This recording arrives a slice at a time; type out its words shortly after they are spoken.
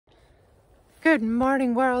Good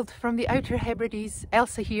morning world from the Outer Hebrides.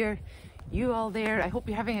 Elsa here, you all there. I hope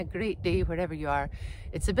you're having a great day wherever you are.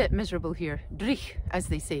 It's a bit miserable here, dreich as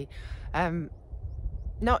they say.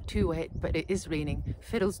 Not too wet, but it is raining.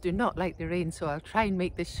 Fiddles do not like the rain, so I'll try and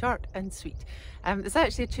make this short and sweet. It's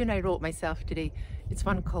actually a tune I wrote myself today. It's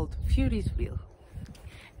one called Fury's Wheel.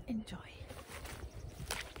 Enjoy.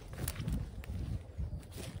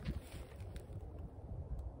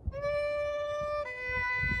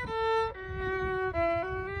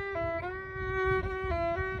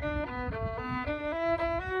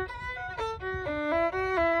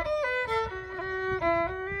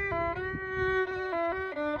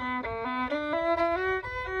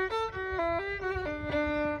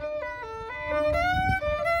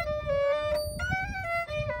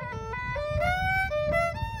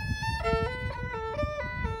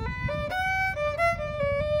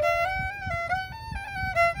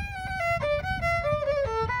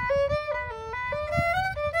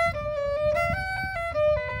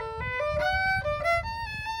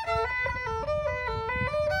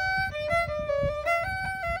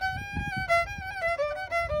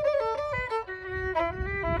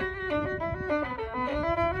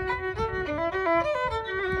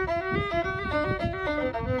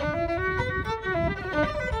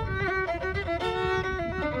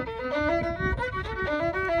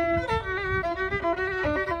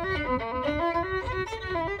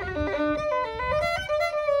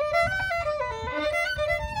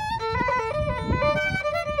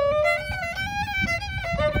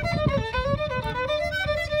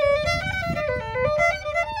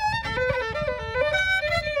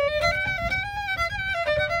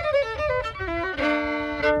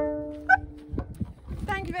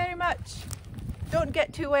 Don't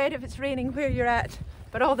get too wet if it's raining where you're at,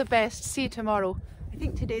 but all the best. See you tomorrow. I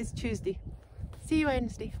think today's Tuesday. See you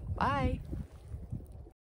Wednesday. Bye.